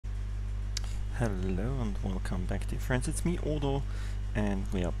Hello and welcome back, dear friends. It's me, Odo, and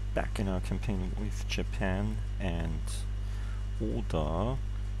we are back in our campaign with Japan and Oda.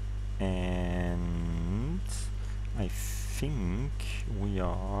 And I think we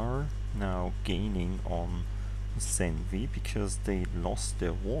are now gaining on Senvi because they lost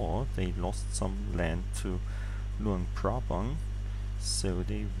their war. They lost some land to Luang Prabang, so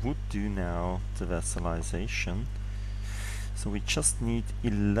they would do now the vassalization. So we just need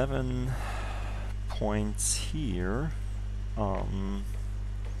 11 points here.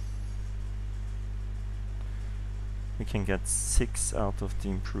 We can get 6 out of the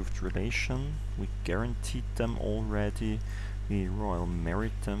improved relation. We guaranteed them already. We royal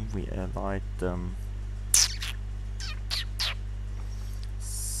merit them. We allied them.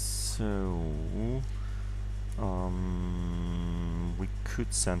 So we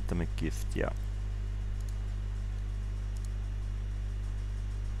could send them a gift, yeah.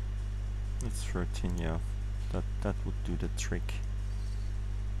 It's 13, yeah. That would do the trick.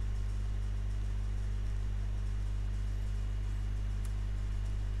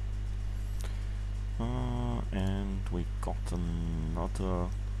 And we got another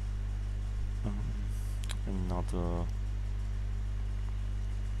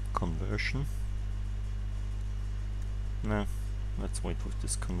conversion. Nah, let's wait with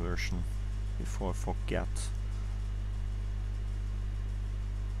this conversion before I forget.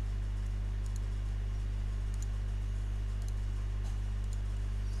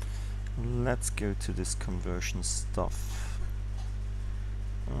 Let's go to this conversion stuff.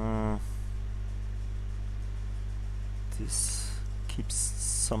 This keeps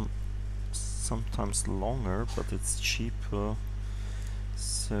sometimes longer, but it's cheaper.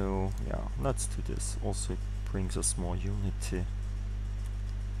 So yeah, let's do this. Also, it brings us more unity.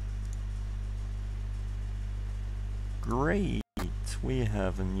 Great! We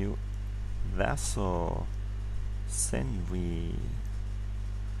have a new vassal, Senvi.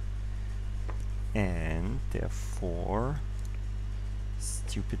 And therefore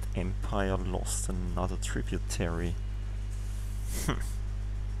stupid empire lost another tributary.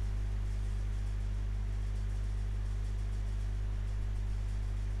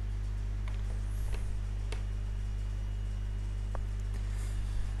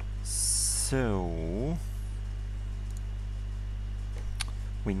 So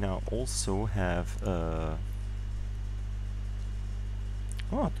we now also have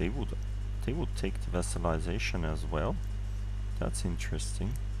they would take the vassalization as well. That's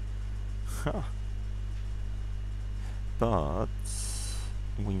interesting. But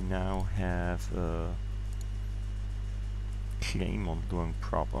we now have a claim on Luang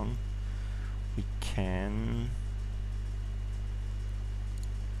Prabang. We can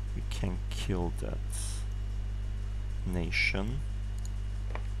kill that nation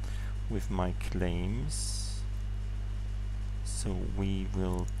with my claims. So we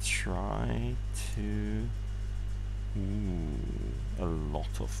will try to... a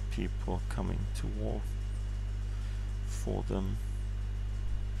lot of people coming to war for them.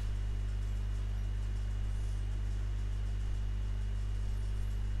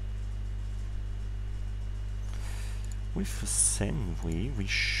 With Senwi we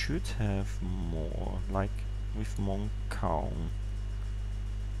should have more, like with Mongkaung.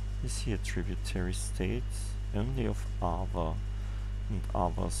 Is he a tributary state? Only of Ava, and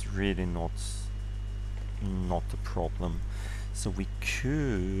Ava's really not a problem. So we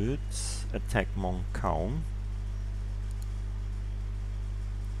could attack Mongkaung.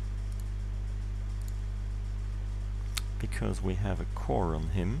 Because we have a core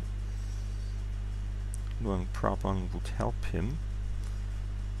on him. Luang Prabang would help him.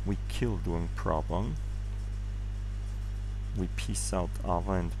 We kill Luang Prabang. We peace out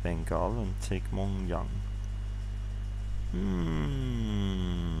Ava and Bengal and take Mongyang.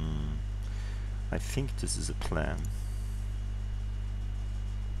 I think this is a plan.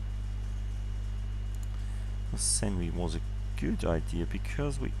 Senwi was a good idea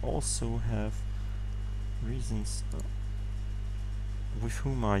because we also have reasons. With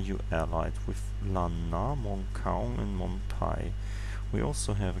whom are you allied? With Lanna, Mongkaung and Monpai. We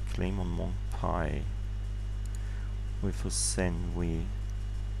also have a claim on Monpai. With a Senwi.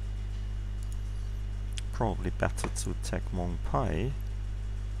 Probably better to attack Monpai,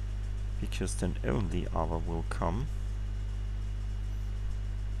 because then only Ava will come.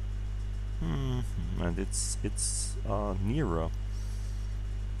 And it's nearer.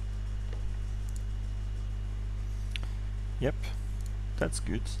 Yep, that's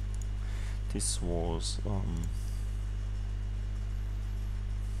good. This was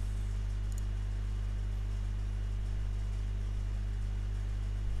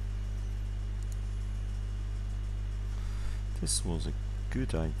This was a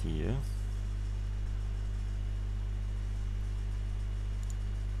good idea.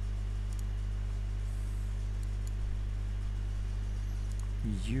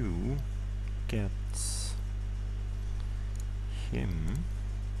 You get him.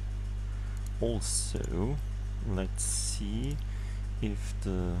 Also, let's see if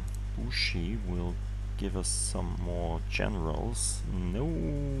the Bushi will give us some more generals.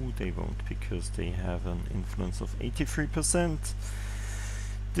 No, they won't, because they have an influence of 83%.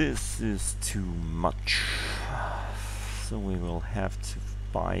 This is too much. So we will have to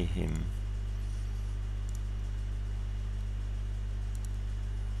buy him.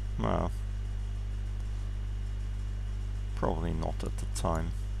 Well, probably not at the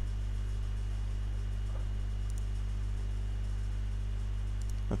time.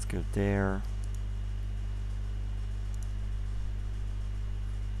 Let's go there.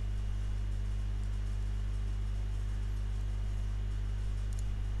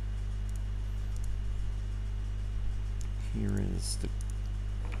 Here is the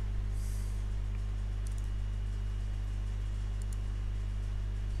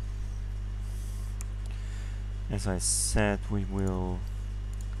as I said, we will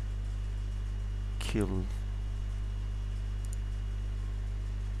kill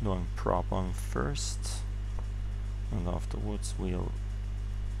Luang Prabang first, and afterwards we'll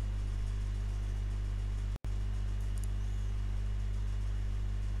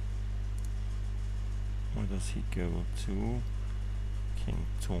where does he go to? King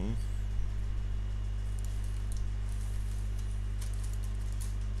Tung.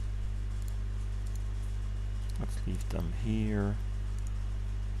 Let's leave them here.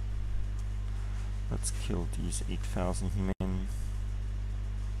 Let's kill these 8,000 men.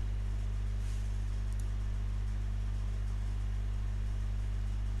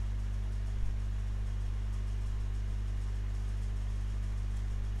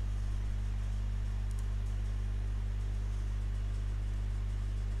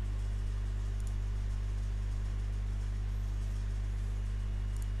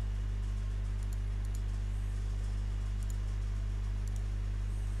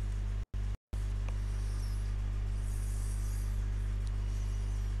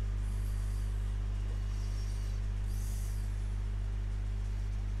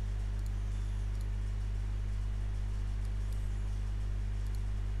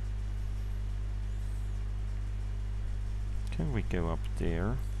 Can we go up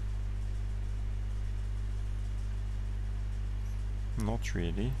there? Not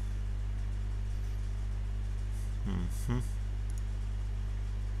really.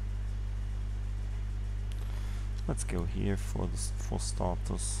 Let's go here for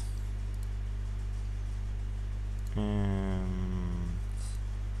starters. And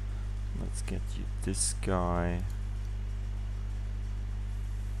let's get you this guy.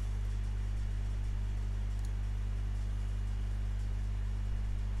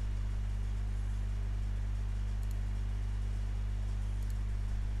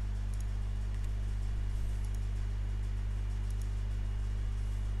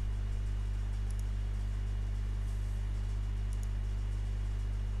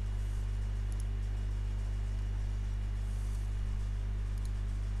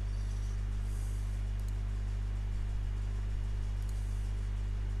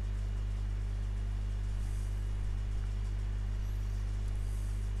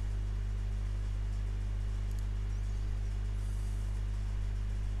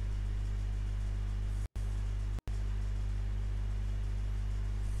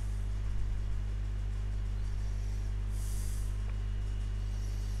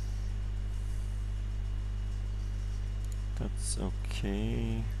 That's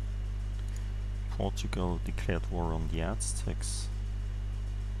okay. Portugal declared war on the Aztecs.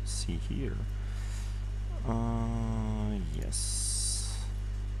 See here. Yes.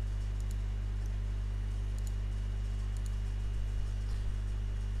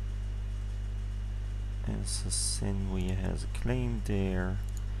 As Senwi has a claim there,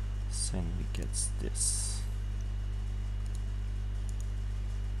 Senwi gets this.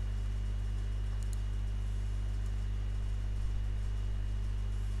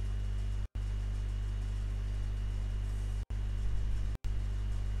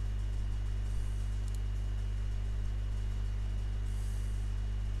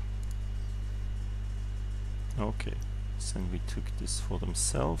 Okay, Senwi took this for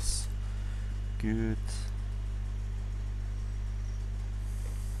themselves. Good.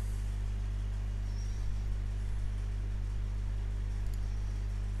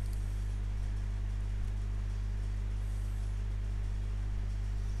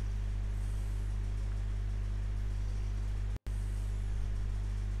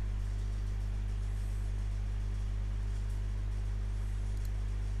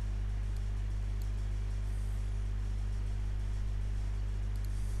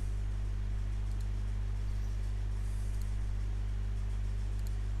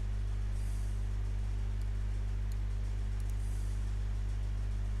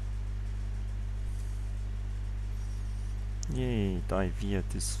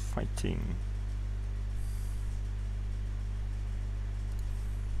 Daviet is fighting.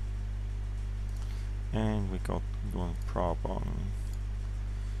 And we got Luang Prabang.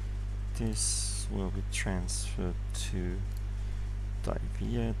 This will be transferred to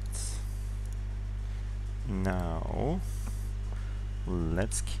Daviet. Now,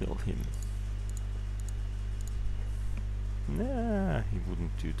 let's kill him. Nah, he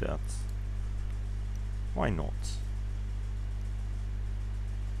wouldn't do that. Why not?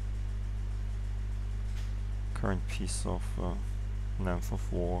 Current piece of length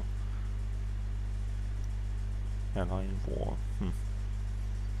of war. Ally in war.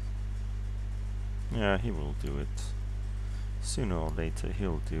 Yeah, he will do it. Sooner or later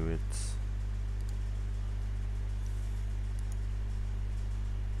he'll do it.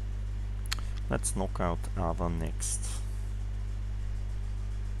 Let's knock out Ava next.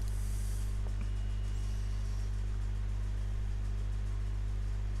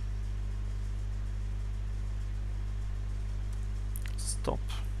 Stop.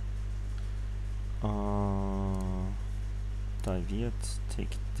 Daviet,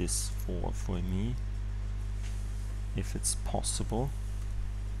 take this for me, if it's possible.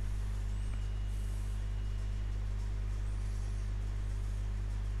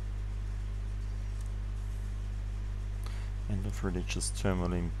 End of religious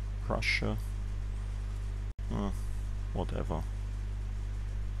turmoil in Russia. Whatever.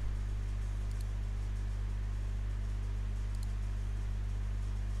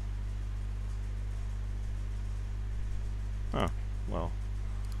 Well,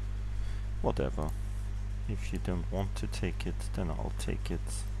 whatever. If you don't want to take it, then I'll take it.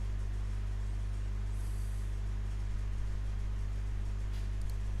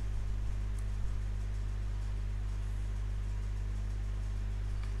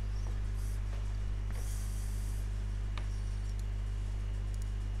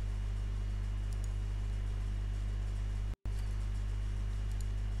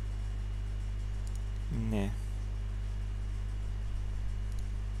 Nah.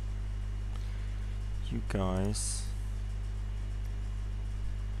 You guys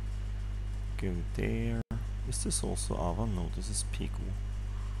go there. Is this also Ava? No, this is Pigu.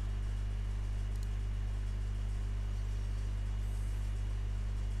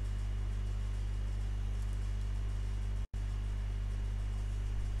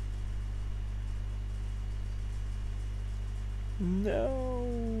 No!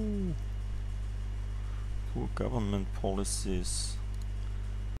 Poor government policies.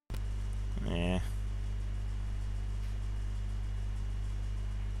 Eh.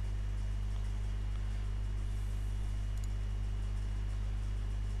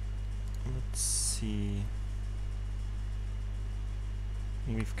 Let's see.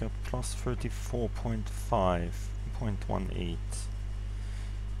 We've got plus 34.5.18.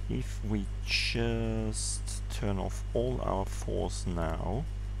 If we just turn off all our force now.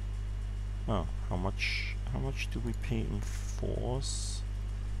 Oh, how much do we pay in force?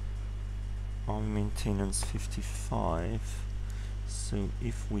 Army maintenance 55. So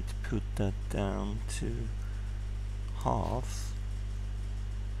if we'd put that down to half,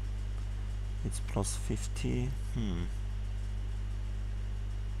 it's plus 50.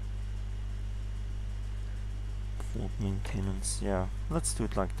 Fort maintenance, yeah, let's do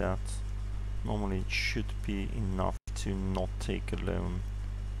it like that. Normally it should be enough to not take a loan.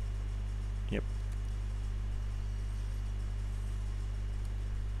 Yep.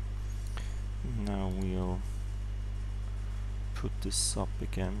 Now we'll put this up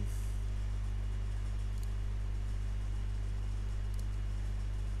again.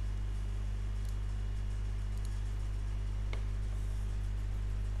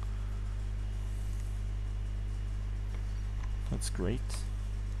 That's great.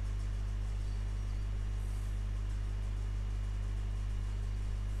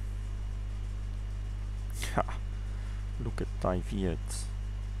 Ha! Look at Daviet.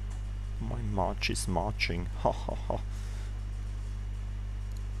 My march is marching. Ha ha ha.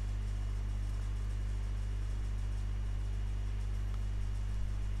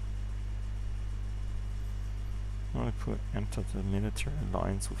 I enter the military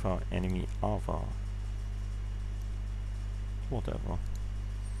alliance with our enemy Ava. Whatever.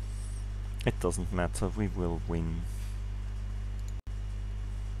 It doesn't matter, we will win.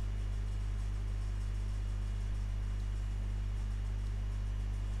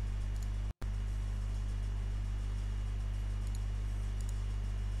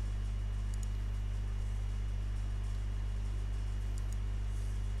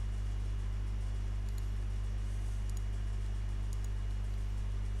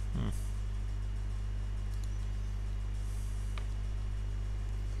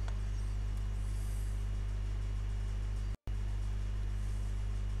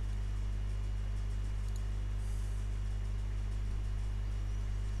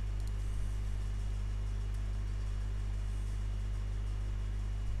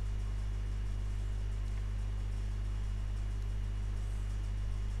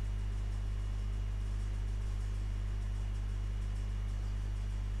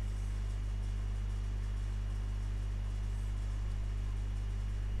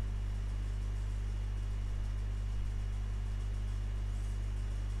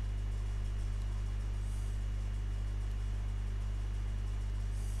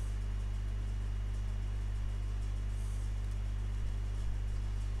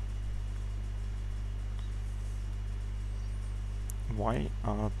 why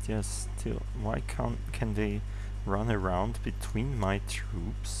are there still... Why can they run around between my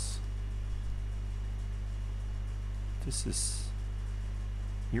troops? This is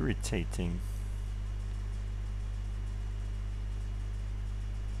irritating.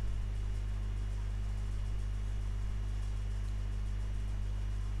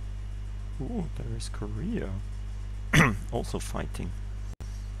 Ooh, there is Korea also fighting.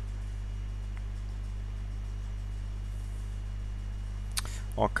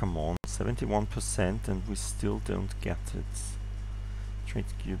 Oh, come on, 71% and we still don't get it. Trade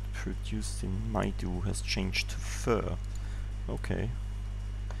gear produced in Maidu has changed to fur. Okay.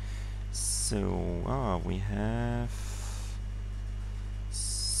 So, we have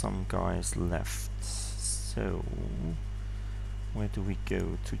some guys left. So, where do we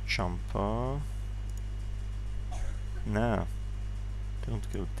go? To Champa? Nah,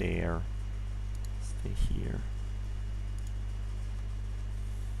 don't go there. Stay here.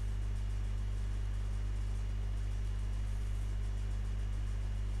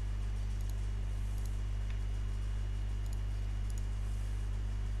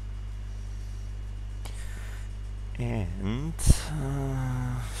 And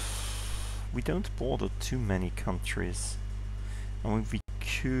we don't border too many countries. I mean, we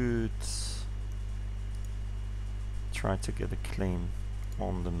could try to get a claim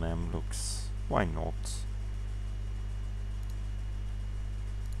on the Mamluks. Why not?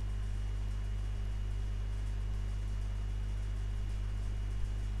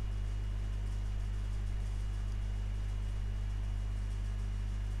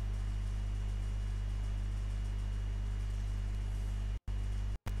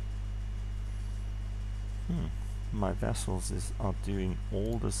 My vessels are doing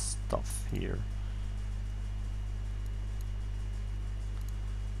all the stuff here.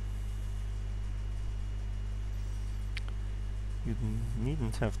 You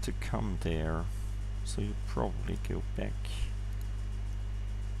needn't have to come there, so you probably go back.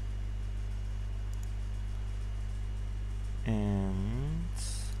 And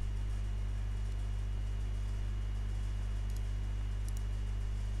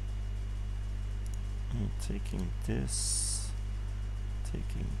I'm taking this,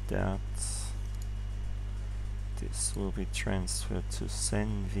 taking that. This will be transferred to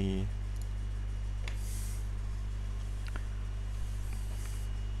Senvi.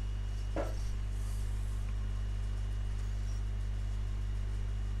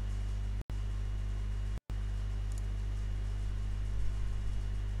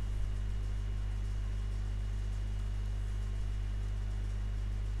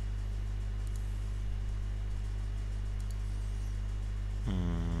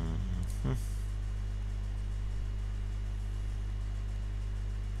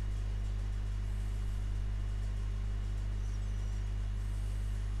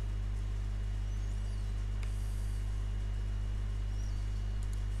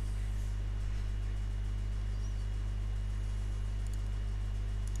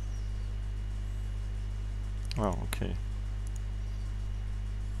 Oh, okay.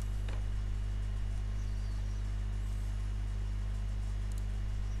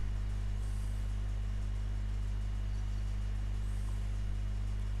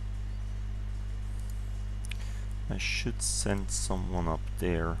 I should send someone up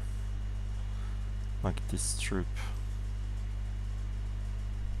there, like this troop.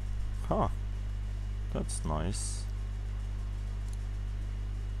 Huh, that's nice.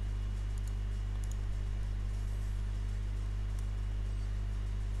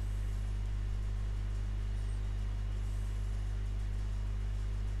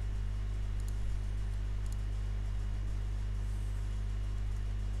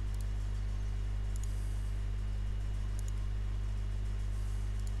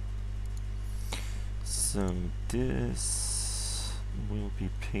 So this will be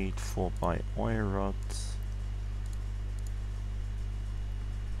paid for by Oirat.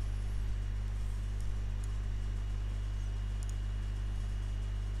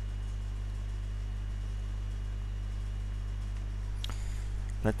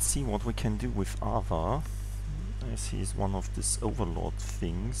 Let's see what we can do with Ava, as he is one of these overlord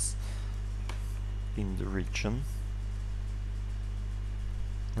things in the region.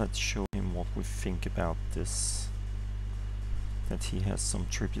 Let's show him what we think about this. That he has some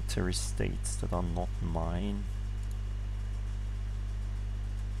tributary states that are not mine.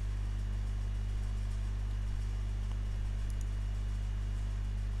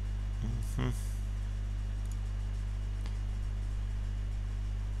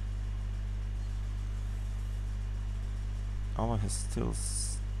 Our has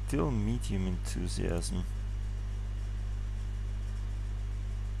still medium enthusiasm.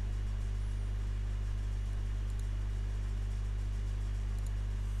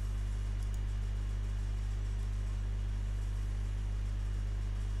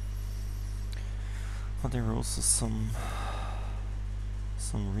 But there are also some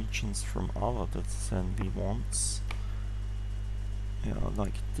regions from other that Zenvi wants. Yeah,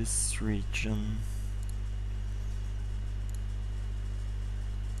 like this region.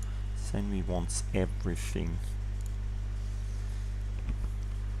 Zenvi wants everything.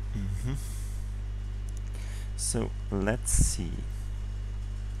 So let's see.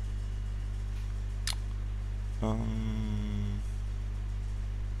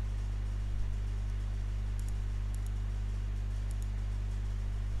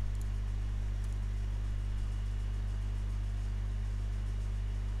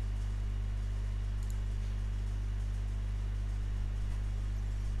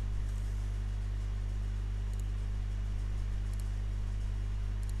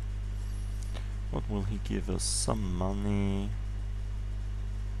 What will he give us? Some money.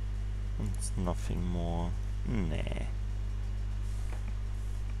 It's nothing more. Nah.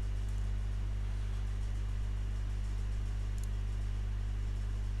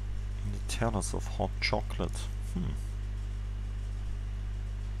 The tellers of hot chocolate.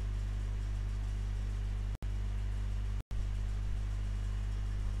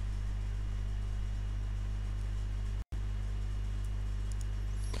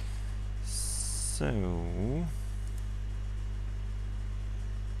 So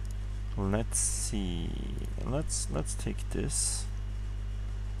let's see. Let's take this.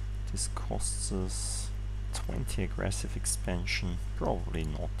 This costs us 20 aggressive expansion. Probably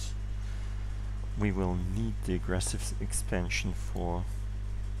not. We will need the aggressive expansion for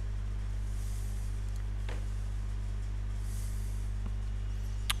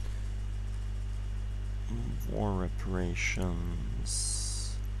war reparations.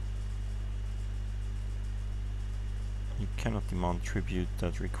 You cannot demand tribute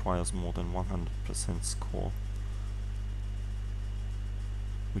that requires more than 100% score.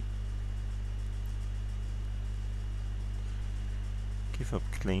 We give up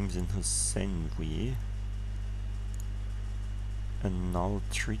claims in Zenvi. Annul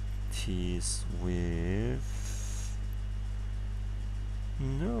treaties with...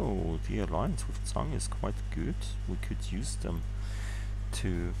 No, the alliance with Zhang is quite good. We could use them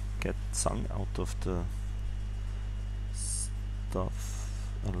to get Zhang out of the stuff.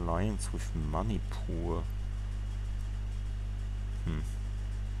 Alliance with Manipur.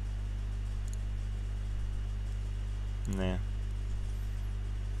 Nah.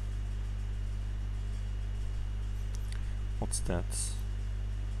 What's that?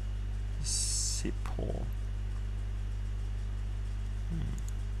 Sipor.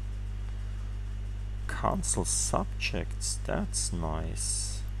 Council subjects, that's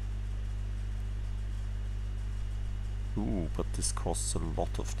nice. Ooh, but this costs a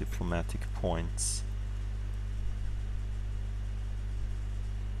lot of diplomatic points.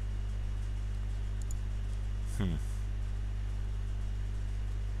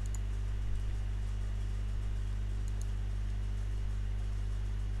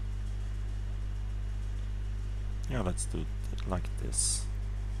 Yeah, let's do it like this.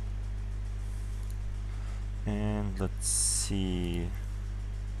 And let's see.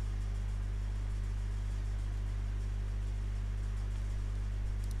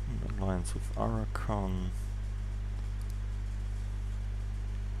 Alliance with Arakan.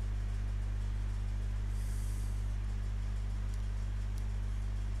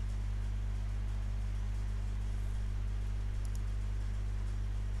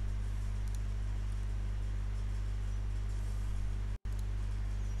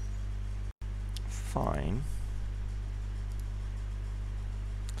 Fine.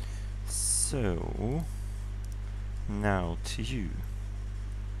 So now to you.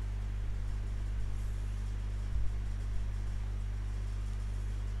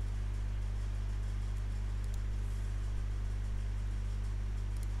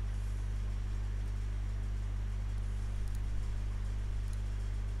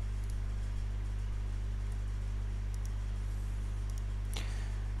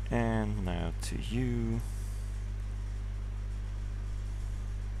 And now to you.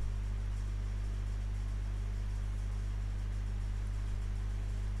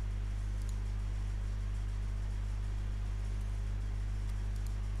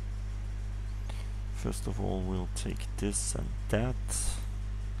 First of all, we'll take this and that,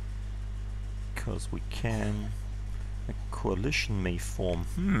 because we can. A coalition may form.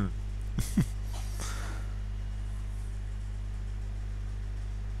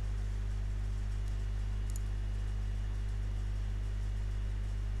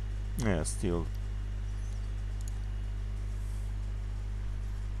 Yeah, still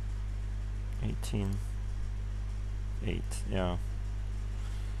 18, 8, yeah.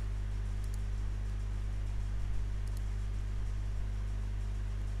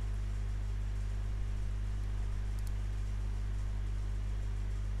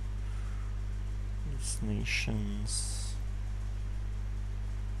 Nations.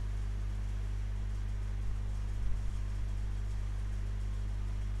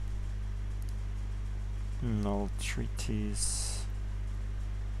 Null treaties.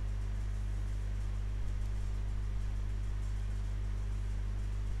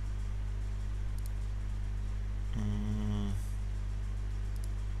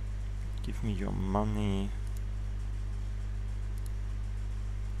 Give me your money.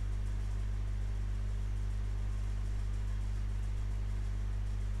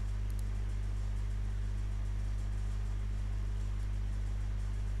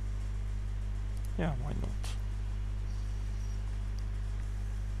 Yeah, why not?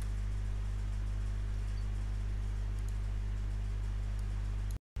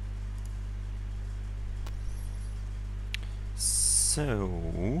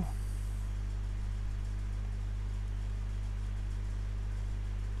 So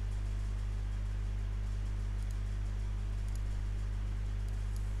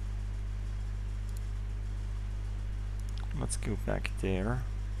let's go back there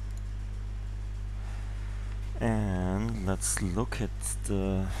and let's look at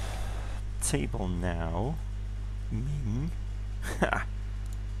the table now. Ming.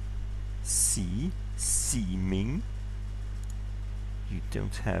 Si Ming. You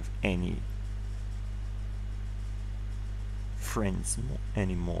don't have any friends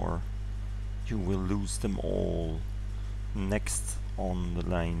anymore. You will lose them all. Next on the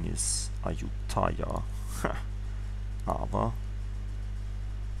line is Ayutthaya. Aber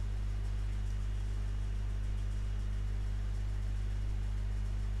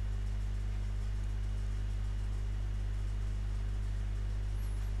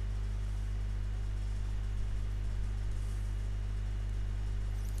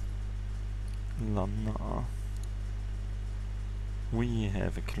Lanna. We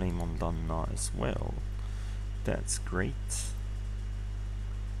have a claim on Lanna as well. That's great.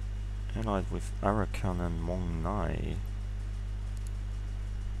 Allied with Arakan and Mong Nai.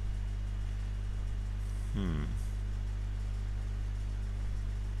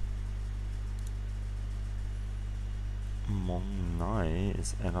 Mong Nai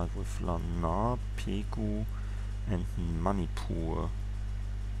is allied with Lanna, Pegu and Manipur.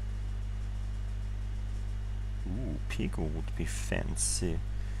 Ooh, Pegu would be fancy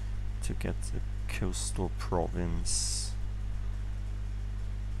to get a coastal province.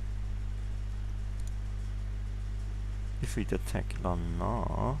 If we'd attack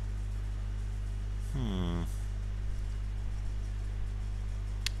Lanna,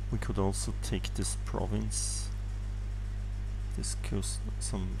 we could also take this province, this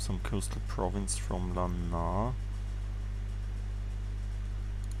some coastal province from Lanna,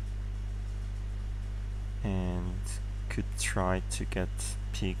 and could try to get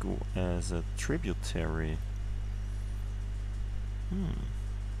Pegu as a tributary.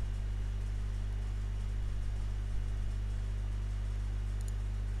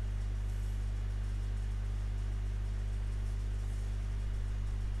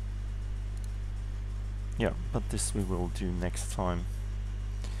 Yeah, but this we will do next time.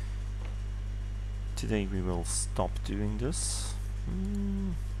 Today we will stop doing this.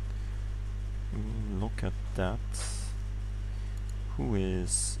 Look at that. Who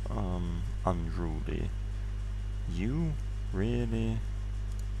is unruly? You? Really?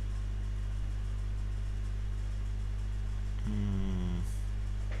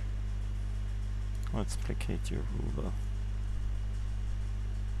 Let's placate your ruler.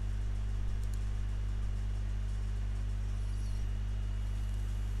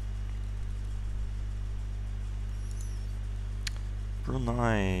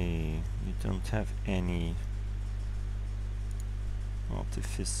 Brunei, you don't have any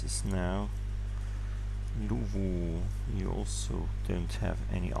artificers now. Luwu, you also don't have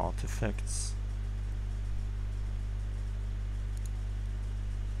any artifacts.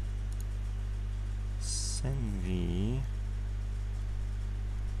 Senvi,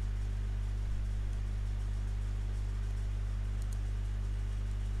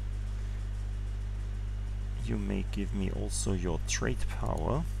 you may give me also your trade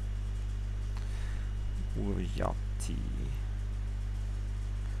power. Uryati.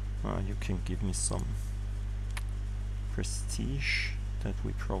 You can give me some prestige that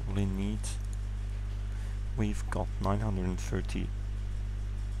we probably need. We've got 930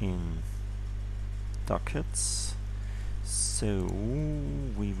 in ducats, so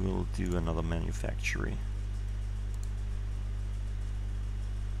we will do another manufactory.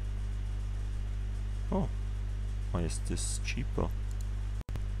 Oh, why is this cheaper?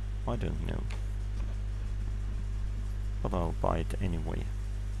 I don't know, but I'll buy it anyway.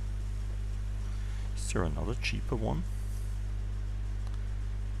 Is there another cheaper one?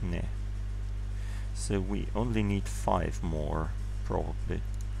 Nah. So we only need 5 more, probably,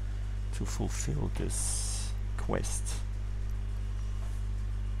 to fulfill this quest.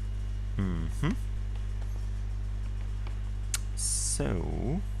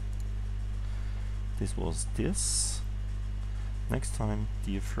 So this was this. Next time,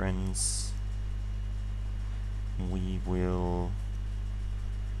 dear friends, we will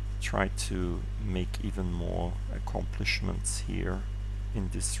try to make even more accomplishments here in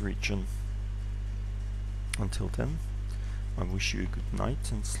this region. Until then, I wish you a good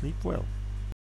night and sleep well.